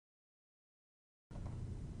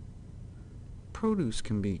produce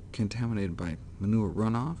can be contaminated by manure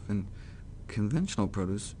runoff, and conventional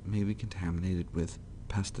produce may be contaminated with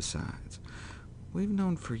pesticides. We've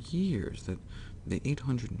known for years that the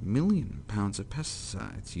 800 million pounds of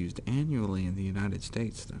pesticides used annually in the United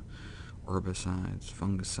States, the herbicides,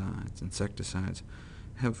 fungicides, insecticides,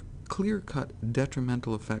 have clear-cut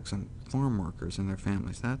detrimental effects on farm workers and their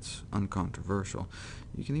families. That's uncontroversial.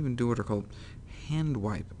 You can even do what are called hand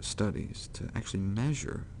wipe studies to actually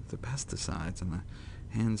measure the pesticides in the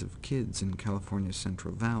hands of kids in California's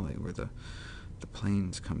Central Valley, where the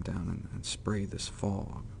planes come down and spray this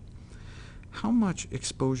fog. How much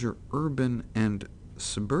exposure urban and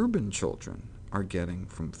suburban children are getting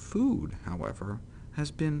from food, however,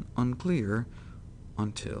 has been unclear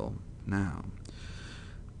until now.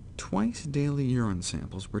 Twice-daily urine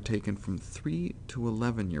samples were taken from 3 to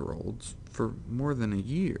 11-year-olds for more than a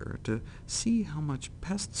year to see how much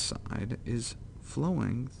pesticide is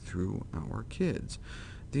flowing through our kids.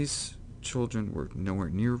 These children were nowhere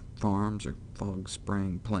near farms or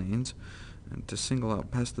fog-spraying planes, and to single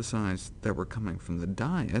out pesticides that were coming from the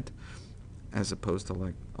diet, as opposed to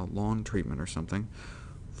like a lawn treatment or something,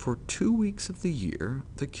 for 2 weeks of the year,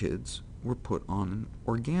 the kids were put on an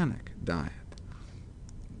organic diet.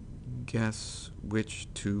 Guess which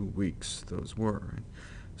 2 weeks those were.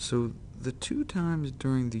 So the 2 times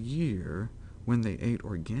during the year when they ate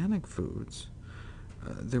organic foods,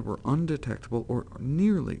 there were undetectable or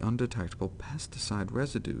nearly undetectable pesticide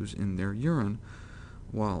residues in their urine,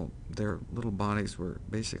 while their little bodies were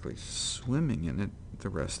basically swimming in it the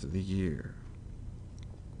rest of the year.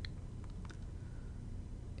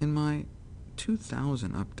 In my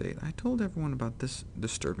 2000 update, I told everyone about this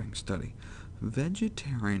disturbing study: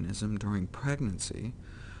 vegetarianism during pregnancy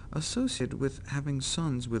associated with having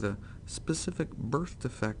sons with a specific birth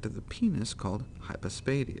defect of the penis called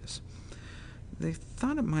hypospadias. They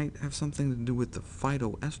thought it might have something to do with the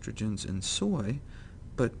phytoestrogens in soy,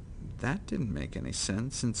 but that didn't make any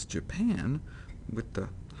sense, since Japan, with the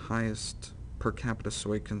highest per capita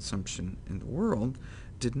soy consumption in the world,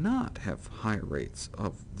 did not have high rates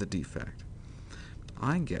of the defect.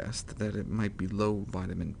 I guessed that it might be low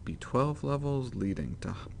vitamin B12 levels, leading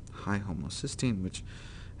to high homocysteine, which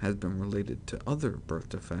has been related to other birth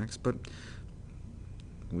defects, but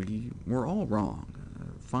we were all wrong.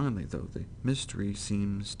 Finally, though, the mystery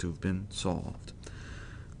seems to have been solved.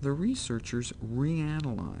 The researchers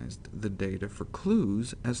reanalyzed the data for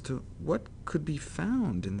clues as to what could be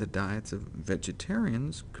found in the diets of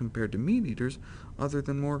vegetarians compared to meat-eaters, other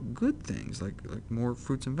than more good things, like more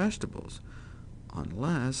fruits and vegetables,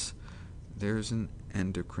 unless there's an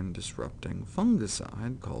endocrine-disrupting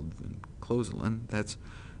fungicide called vinclozolin that's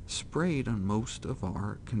sprayed on most of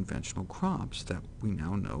our conventional crops that we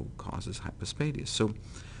now know causes hypospadias. So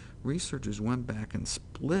researchers went back and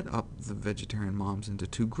split up the vegetarian moms into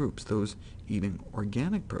 2 groups, those eating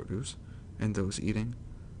organic produce and those eating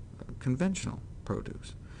conventional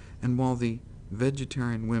produce. And while the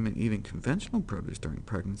vegetarian women eating conventional produce during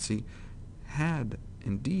pregnancy had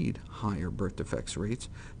indeed higher birth defects rates,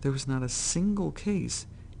 there was not a single case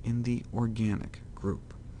in the organic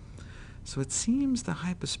group. So it seems the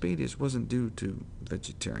hypospadias wasn't due to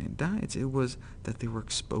vegetarian diets, it was that they were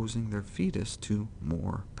exposing their fetus to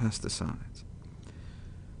more pesticides.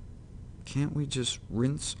 Can't we just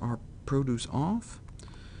rinse our produce off?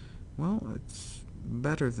 Well, it's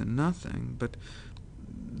better than nothing, but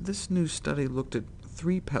this new study looked at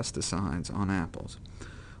 3 pesticides on apples.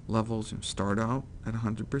 Levels start out at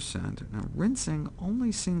 100%. Now, rinsing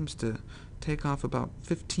only seems to take off about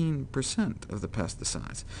 15% of the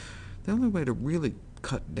pesticides. The only way to really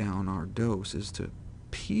cut down our dose is to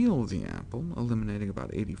peel the apple, eliminating about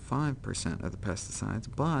 85% of the pesticides,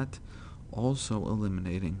 but also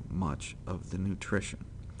eliminating much of the nutrition.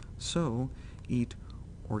 So eat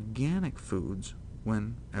organic foods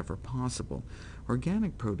whenever possible.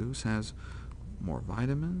 Organic produce has more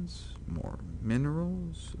vitamins, more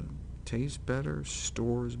minerals, tastes better,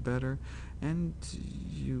 stores better, and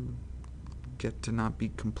you get to not be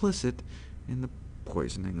complicit in the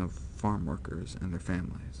poisoning of farm workers and their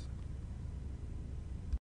families.